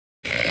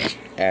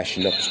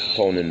Ashy Knuckles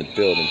Capone in the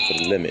building for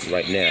the limit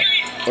right now.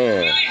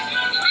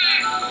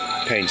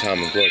 Pain,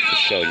 time, and glory for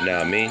sure, you know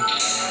what I mean?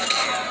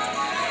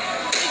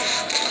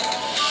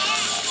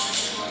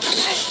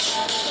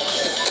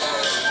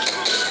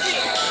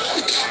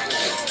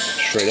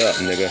 Straight up,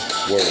 nigga.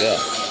 Word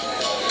up.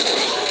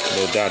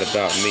 No doubt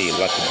about me,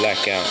 like the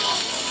blackout.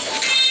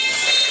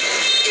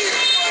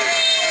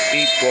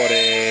 Eat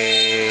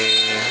body.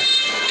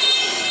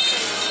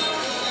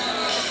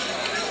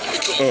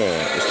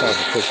 It's time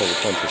for push over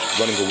punches.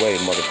 Running away,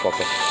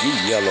 motherfucker. You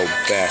yellow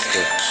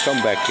bastard.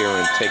 Come back here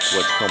and take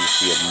what's coming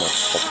to you,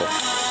 motherfucker.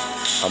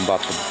 I'm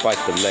about to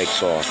bite the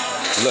legs off.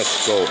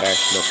 Let's go,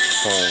 Ashy Knuckles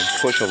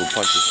Capone. Push over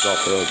punches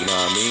off the hood, you know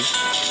what I mean?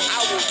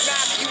 I will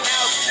knock you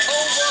out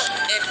over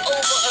and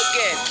over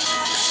again.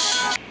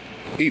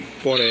 Eat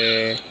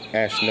body.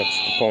 Ashy Knuckles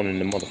Capone in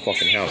the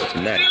motherfucking house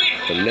tonight.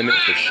 The limit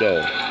for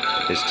show.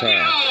 It's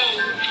time.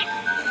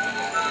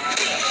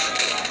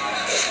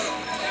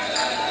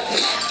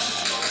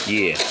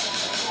 Yeah.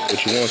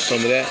 But you want some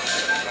of that?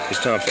 It's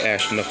time for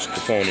Ashy Knuckles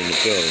Capone in the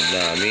building, you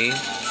know what I mean?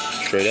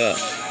 Straight up.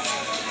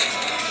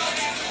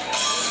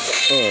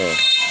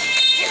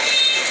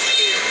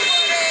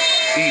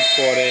 Eat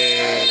body.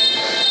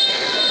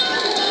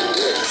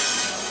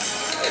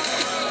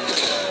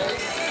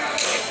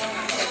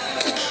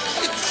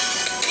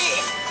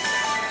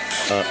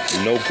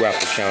 No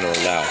grapple counter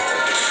allowed.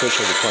 Push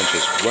over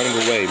punches. Running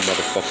away,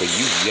 motherfucker.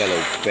 You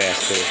yellow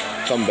bastard.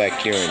 Come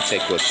back here and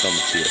take what's coming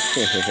to you.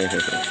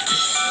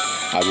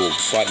 I will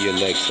bite your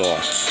legs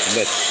off.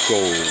 Let's go,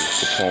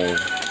 Capone.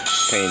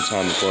 Pain,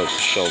 time, and glory for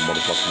show,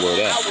 motherfucker. Word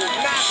up. I will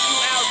knock you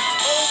out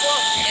over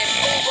and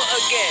over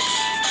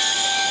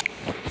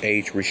again.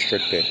 Age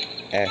restricted.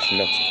 Ashy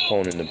Knuckles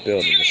Capone in the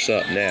building. What's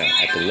up now?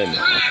 At the limit.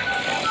 You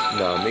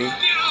know what I mean?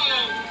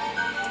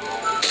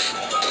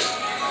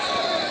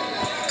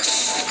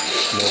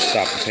 No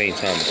stopping pain,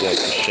 time, and glory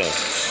for show.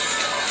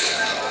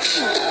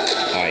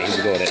 Alright, here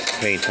we go. That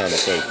pain, time,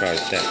 and glory crowd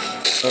attack.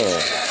 That's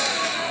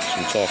what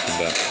I'm talking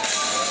about.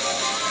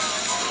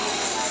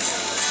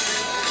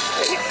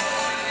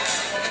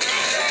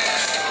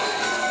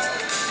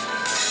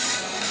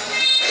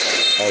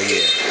 Oh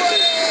yeah.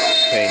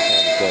 Pain,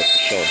 time, and glory for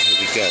show. Here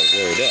we go.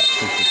 Word up.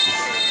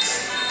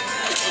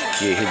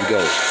 Yeah, here we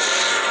go.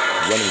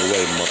 Running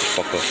away,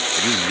 motherfucker.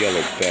 You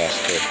yellow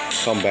bastard.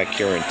 Come back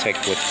here and take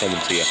what's coming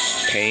to you.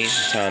 Pain,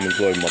 time, and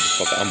glory,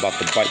 motherfucker. I'm about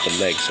to bite the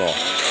legs off.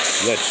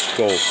 Let's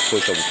go.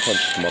 Push over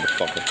punches,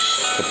 motherfucker.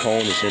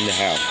 Capone is in the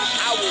house.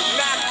 I will